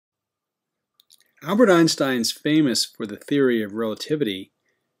Albert Einstein's famous for the theory of relativity,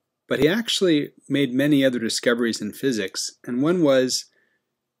 but he actually made many other discoveries in physics, and one was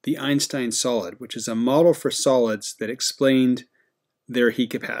the Einstein solid, which is a model for solids that explained their heat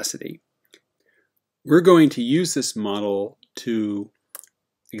capacity. We're going to use this model to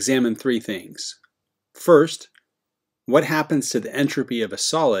examine three things. First, what happens to the entropy of a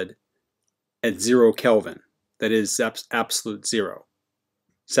solid at 0 Kelvin, that is absolute zero?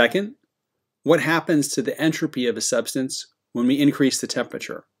 Second, what happens to the entropy of a substance when we increase the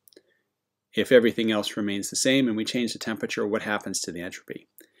temperature? If everything else remains the same and we change the temperature, what happens to the entropy?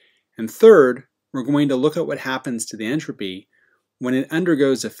 And third, we're going to look at what happens to the entropy when it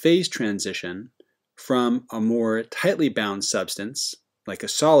undergoes a phase transition from a more tightly bound substance, like a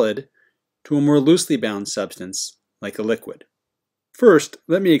solid, to a more loosely bound substance, like a liquid. First,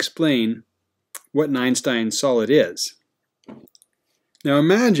 let me explain what an Einstein solid is. Now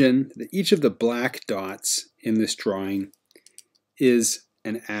imagine that each of the black dots in this drawing is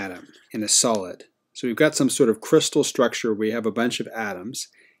an atom in a solid. So we've got some sort of crystal structure where we have a bunch of atoms,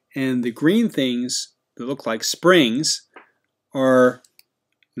 and the green things that look like springs are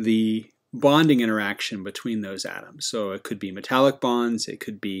the bonding interaction between those atoms. So it could be metallic bonds, it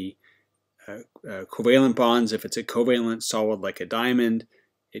could be covalent bonds if it's a covalent solid like a diamond,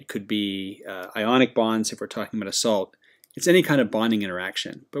 it could be ionic bonds if we're talking about a salt. It's any kind of bonding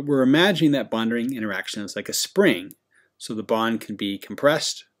interaction, but we're imagining that bonding interaction is like a spring, so the bond can be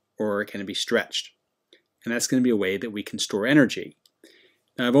compressed or it can be stretched. And that's going to be a way that we can store energy.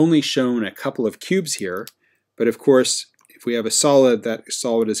 Now I've only shown a couple of cubes here, but of course if we have a solid, that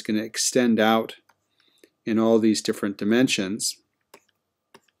solid is going to extend out in all these different dimensions,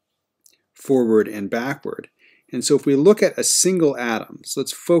 forward and backward. And so if we look at a single atom, so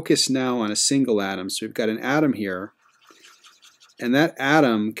let's focus now on a single atom. So we've got an atom here, and that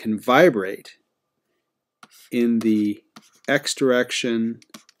atom can vibrate in the x direction,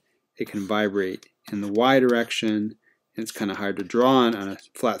 it can vibrate in the y direction, and it's kind of hard to draw on a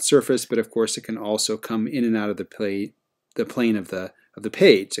flat surface, but of course it can also come in and out of the plane of the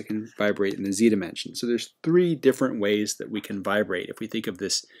page. It can vibrate in the z dimension. So there's three different ways that we can vibrate. If we think of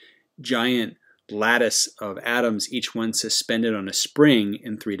this giant lattice of atoms, each one suspended on a spring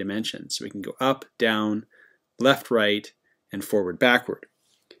in 3 dimensions. So we can go up, down, left, right, and forward, backward.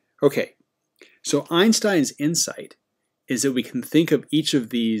 Okay, so Einstein's insight is that we can think of each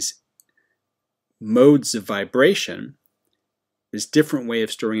of these modes of vibration, this different way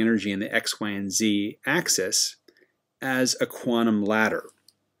of storing energy in the x, y, and z axis, as a quantum ladder.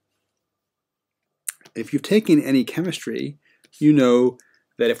 If you've taken any chemistry, you know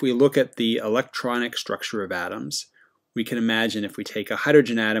that if we look at the electronic structure of atoms, we can imagine if we take a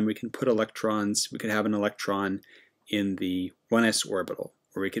hydrogen atom, we can put electrons, we could have an electron in the 1s orbital,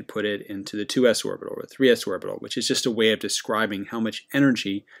 or we could put it into the 2s orbital or 3s orbital, which is just a way of describing how much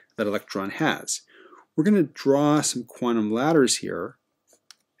energy that electron has. We're going to draw some quantum ladders here,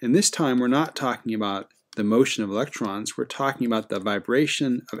 and this time we're not talking about the motion of electrons, we're talking about the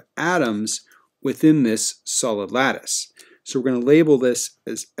vibration of atoms within this solid lattice. So we're going to label this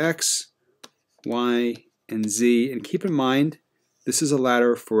as X, Y, and Z, and keep in mind this is a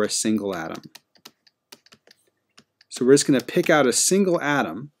ladder for a single atom. So we're just going to pick out a single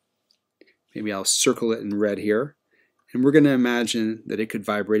atom, maybe I'll circle it in red here, and we're going to imagine that it could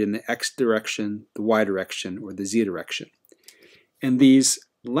vibrate in the X direction, the Y direction, or the Z direction. And these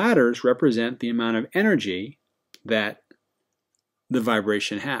ladders represent the amount of energy that the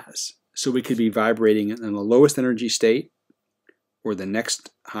vibration has. So we could be vibrating in the lowest energy state, or the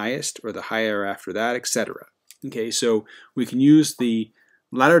next highest, or the higher after that, etc. Okay, so we can use the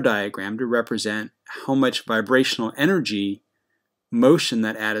ladder diagram to represent how much vibrational energy motion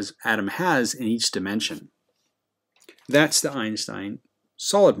that atom has in each dimension. That's the Einstein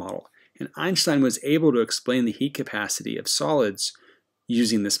solid model. And Einstein was able to explain the heat capacity of solids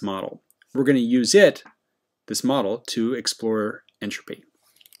using this model. We're going to use this model, to explore entropy.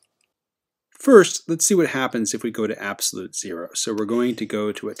 First, let's see what happens if we go to absolute zero. So we're going to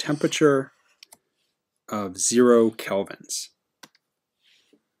go to a temperature of 0 kelvins.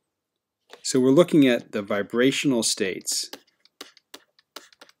 So we're looking at the vibrational states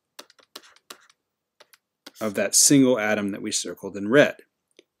of that single atom that we circled in red.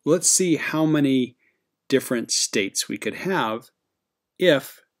 Let's see how many different states we could have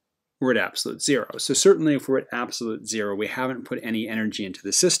if we're at absolute zero. So certainly if we're at absolute zero, we haven't put any energy into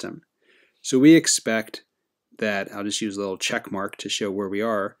the system. So we expect that, I'll just use a little check mark to show where we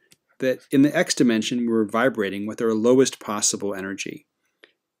are, that in the x dimension we're vibrating with our lowest possible energy.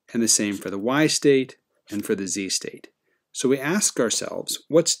 And the same for the y state and for the z state. So we ask ourselves,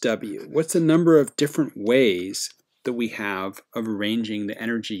 what's W? What's the number of different ways that we have of arranging the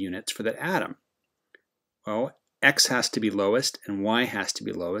energy units for that atom? Well, X has to be lowest, and Y has to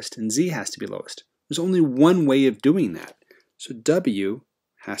be lowest, and Z has to be lowest. There's only one way of doing that. So W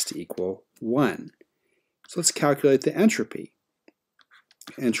has to equal 1. So let's calculate the entropy.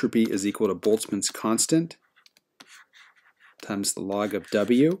 Entropy is equal to Boltzmann's constant times the log of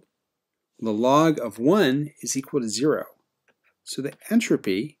W. The log of 1 is equal to 0. So the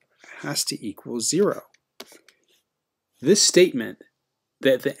entropy has to equal 0. This statement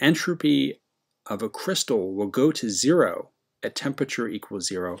that the entropy of a crystal will go to 0 at temperature equals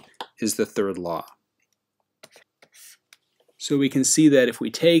 0 is the third law. So we can see that if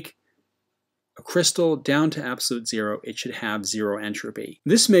we take a crystal down to absolute 0, it should have 0 entropy.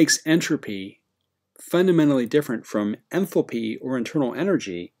 This makes entropy fundamentally different from enthalpy or internal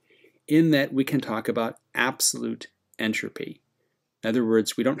energy in that we can talk about absolute entropy. In other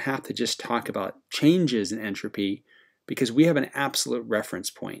words, we don't have to just talk about changes in entropy because we have an absolute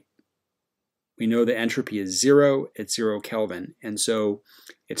reference point. We know the entropy is 0 at 0 Kelvin, and so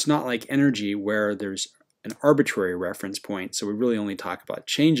it's not like energy where there's an arbitrary reference point, so we really only talk about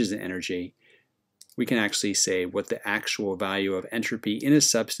changes in energy. We can actually say what the actual value of entropy in a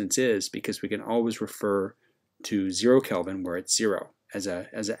substance is because we can always refer to 0 Kelvin where it's 0 as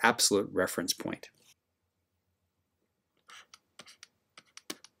an absolute reference point.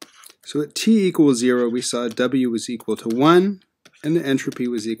 So at T equals 0, we saw W was equal to 1 and the entropy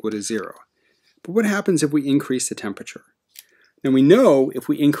was equal to 0. But what happens if we increase the temperature? Now we know if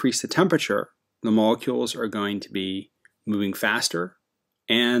we increase the temperature, the molecules are going to be moving faster,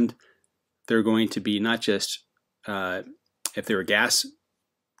 and they're going to be not just, if they're a gas,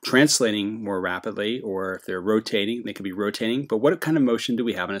 translating more rapidly, or if they're rotating, they could be rotating. But what kind of motion do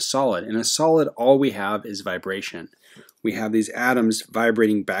we have in a solid? In a solid, all we have is vibration. We have these atoms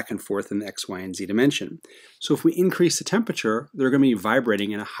vibrating back and forth in the X, Y, and Z dimension. So if we increase the temperature, they're going to be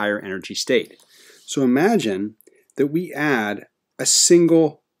vibrating in a higher energy state. So imagine that we add a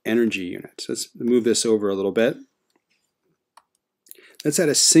single energy unit. So let's move this over a little bit. Let's add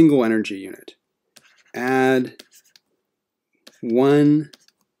a single energy unit. Add 1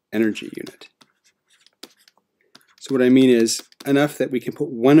 energy unit. So what I mean is enough that we can put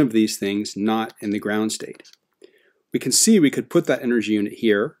one of these things not in the ground state. We can see we could put that energy unit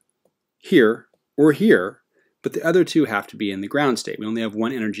here, here, or here, but the other two have to be in the ground state. We only have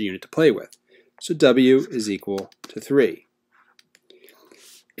 1 energy unit to play with. So W is equal to 3.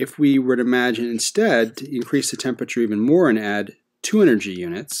 If we were to imagine instead to increase the temperature even more and add 2 energy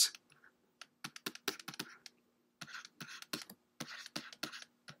units,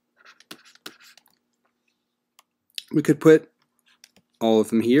 we could put all of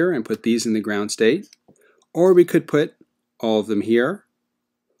them here and put these in the ground state, or we could put all of them here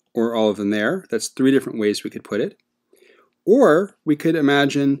or all of them there. That's 3 different ways we could put it. Or we could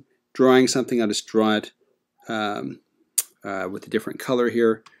imagine drawing something, I'll just draw it with a different color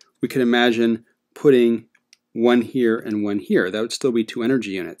here. We could imagine putting 1 here and 1 here. That would still be 2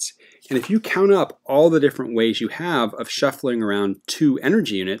 energy units. And if you count up all the different ways you have of shuffling around 2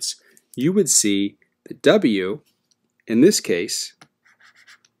 energy units, you would see that W, in this case,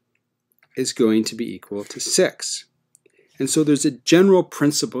 is going to be equal to 6. And so there's a general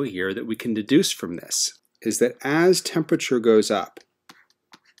principle here that we can deduce from this, is that as temperature goes up,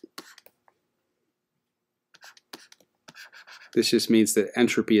 this just means that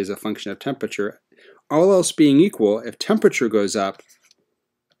entropy is a function of temperature. All else being equal, if temperature goes up,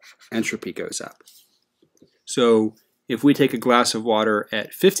 entropy goes up. So if we take a glass of water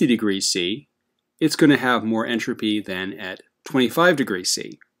at 50 degrees C, it's going to have more entropy than at 25 degrees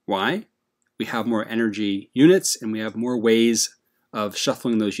C. Why? We have more energy units and we have more ways of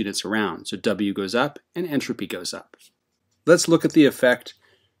shuffling those units around. So W goes up and entropy goes up. Let's look at the effect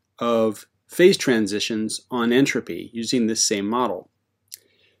of phase transitions on entropy using this same model.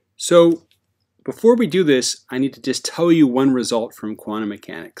 So before we do this, I need to just tell you one result from quantum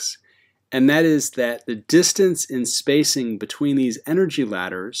mechanics, and that is that the distance in spacing between these energy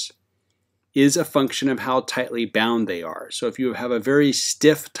ladders is a function of how tightly bound they are. So if you have a very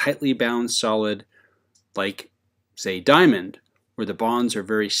stiff, tightly bound solid like, say, diamond, where the bonds are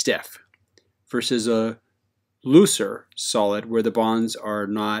very stiff, versus a looser solid where the bonds are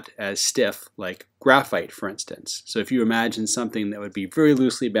not as stiff, like graphite, for instance. So if you imagine something that would be very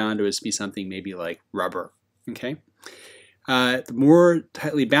loosely bound, it would be something maybe like rubber. Okay, the more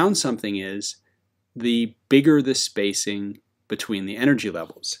tightly bound something is, the bigger the spacing between the energy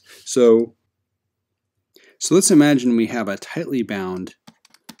levels. So let's imagine we have a tightly bound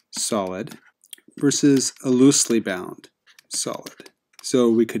solid versus a loosely bound solid. So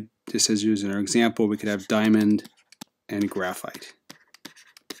we could, just as using our example, we could have diamond and graphite.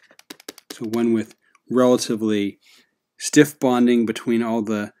 So one with relatively stiff bonding between all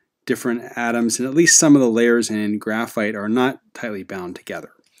the different atoms, and at least some of the layers in graphite are not tightly bound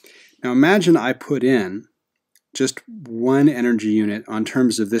together. Now imagine I put in just one energy unit on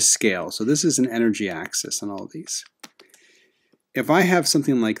terms of this scale. So this is an energy axis on all of these. If I have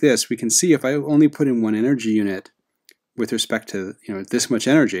something like this, we can see if I only put in one energy unit with respect to this much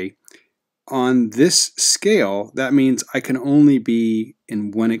energy, on this scale, that means I can only be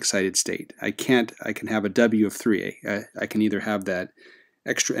in one excited state. I can have a W of 3. I can either have that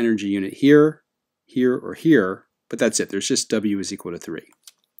extra energy unit here, here, or here, but that's it. There's just W is equal to 3.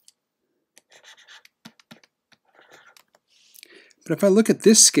 But if I look at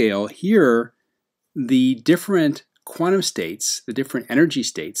this scale here, the different quantum states, the different energy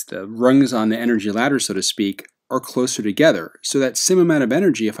states, the rungs on the energy ladder, so to speak, are closer together. So that same amount of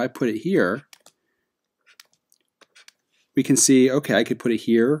energy, if I put it here, we can see, okay, I could put it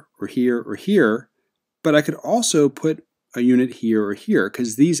here, or here, or here, but I could also put a unit here or here,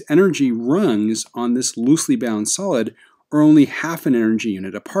 because these energy rungs on this loosely bound solid are only half an energy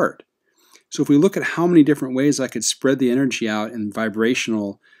unit apart. So if we look at how many different ways I could spread the energy out in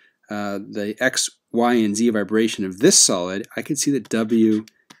vibrational, the X, Y, and Z vibration of this solid, I could see that W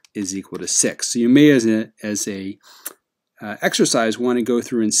is equal to 6. So you may, as a exercise, want to go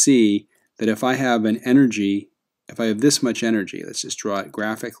through and see that if I have an energy, if I have this much energy, let's just draw it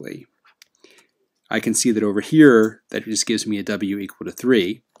graphically, I can see that over here, that just gives me a W equal to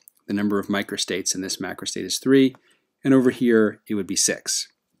 3. The number of microstates in this macrostate is 3, and over here it would be 6.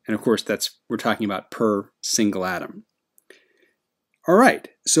 And of course, we're talking about per single atom. All right,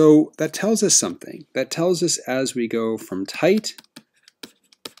 so that tells us something. That tells us as we go from tight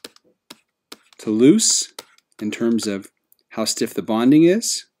to loose in terms of how stiff the bonding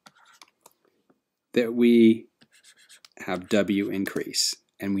is, that we have W increase.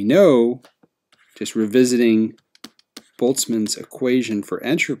 And we know, just revisiting Boltzmann's equation for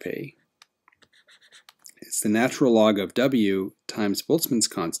entropy, it's the natural log of W times Boltzmann's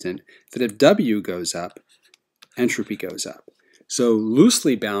constant, that if W goes up, entropy goes up. So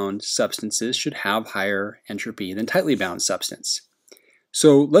loosely bound substances should have higher entropy than tightly bound substance.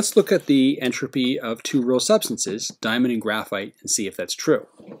 So let's look at the entropy of two real substances, diamond and graphite, and see if that's true.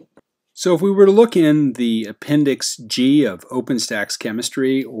 So if we were to look in the Appendix G of OpenStax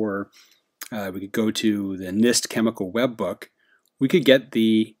Chemistry, or we could go to the NIST Chemical Web Book, we could get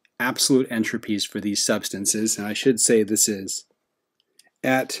the absolute entropies for these substances, and I should say this is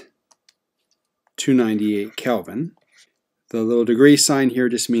at 298 Kelvin. The little degree sign here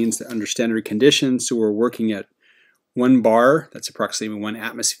just means that under standard conditions, so we're working at 1 bar, that's approximately 1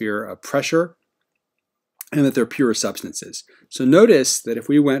 atmosphere of pressure, and that they're pure substances. So notice that if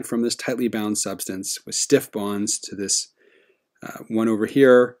we went from this tightly bound substance with stiff bonds to this one over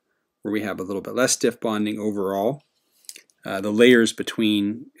here, where we have a little bit less stiff bonding overall, the layers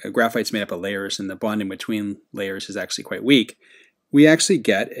between, graphite's made up of layers, and the bonding between layers is actually quite weak, we actually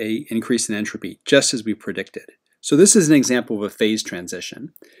get an increase in entropy, just as we predicted. So this is an example of a phase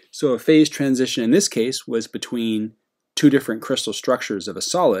transition. So a phase transition in this case was between two different crystal structures of a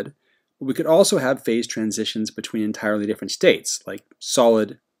solid, but we could also have phase transitions between entirely different states, like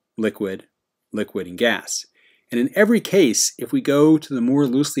solid, liquid, liquid, and gas. And in every case, if we go to the more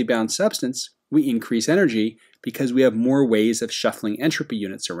loosely bound substance, we increase energy because we have more ways of shuffling entropy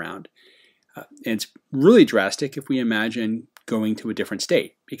units around. And it's really drastic if we imagine going to a different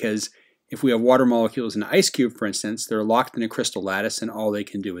state, because if we have water molecules in an ice cube, for instance, they're locked in a crystal lattice and all they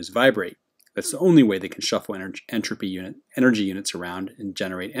can do is vibrate. That's the only way they can shuffle energy units around and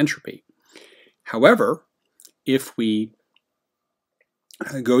generate entropy. However, if we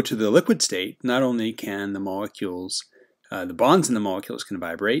go to the liquid state, not only can the molecules, the bonds in the molecules can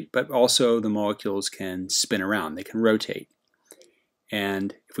vibrate, but also the molecules can spin around, they can rotate.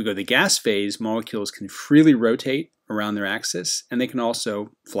 And if we go to the gas phase, molecules can freely rotate around their axis, and they can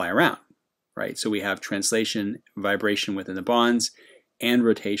also fly around, right? So we have translation, vibration within the bonds, and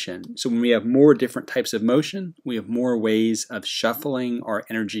rotation. So when we have more different types of motion, we have more ways of shuffling our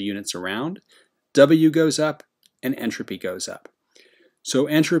energy units around. W goes up, and entropy goes up. So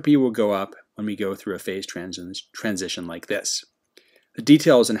entropy will go up when we go through a phase transition like this. The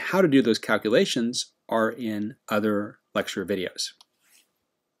details on how to do those calculations are in other lecture videos.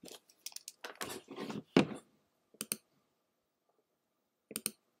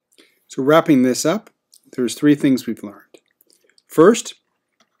 So wrapping this up, there's 3 things we've learned. First,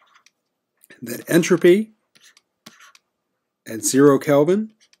 that entropy at 0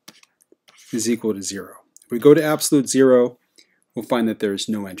 Kelvin is equal to 0. If we go to absolute 0, we'll find that there's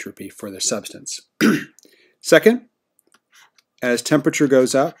no entropy for the substance. Second, as temperature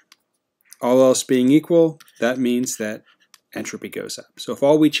goes up, all else being equal, that means that entropy goes up. So if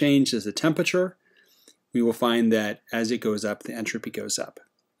all we change is the temperature, we will find that as it goes up, the entropy goes up.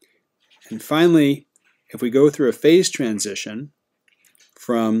 And finally, if we go through a phase transition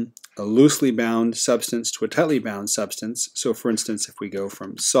from a loosely bound substance to a tightly bound substance, so for instance, if we go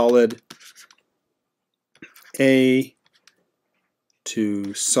from solid A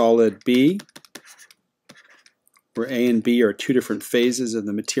to solid B, where A and B are two different phases of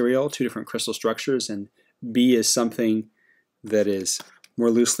the material, two different crystal structures, and B is something that is more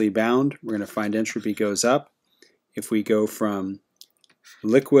loosely bound, we're going to find entropy goes up. If we go from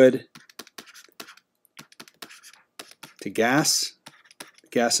liquid to gas,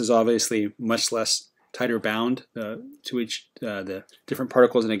 gas is obviously much less tighter bound to each. The different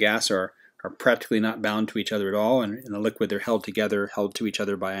particles in a gas are practically not bound to each other at all, and in the liquid they're held together, held to each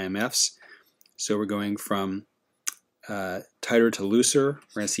other by IMFs. So we're going from tighter to looser.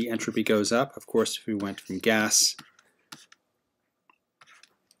 We're going to see entropy goes up. Of course, if we went from gas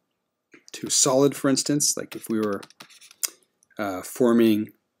to solid, for instance, like if we were forming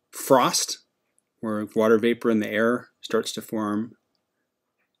frost, where water vapor in the air starts to form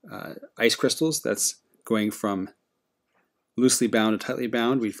ice crystals, that's going from loosely bound to tightly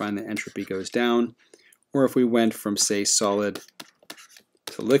bound, we find that entropy goes down. Or if we went from, say, solid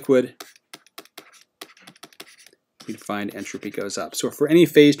to liquid, we'd find entropy goes up. So for any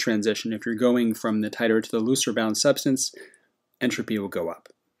phase transition, if you're going from the tighter to the looser bound substance, entropy will go up.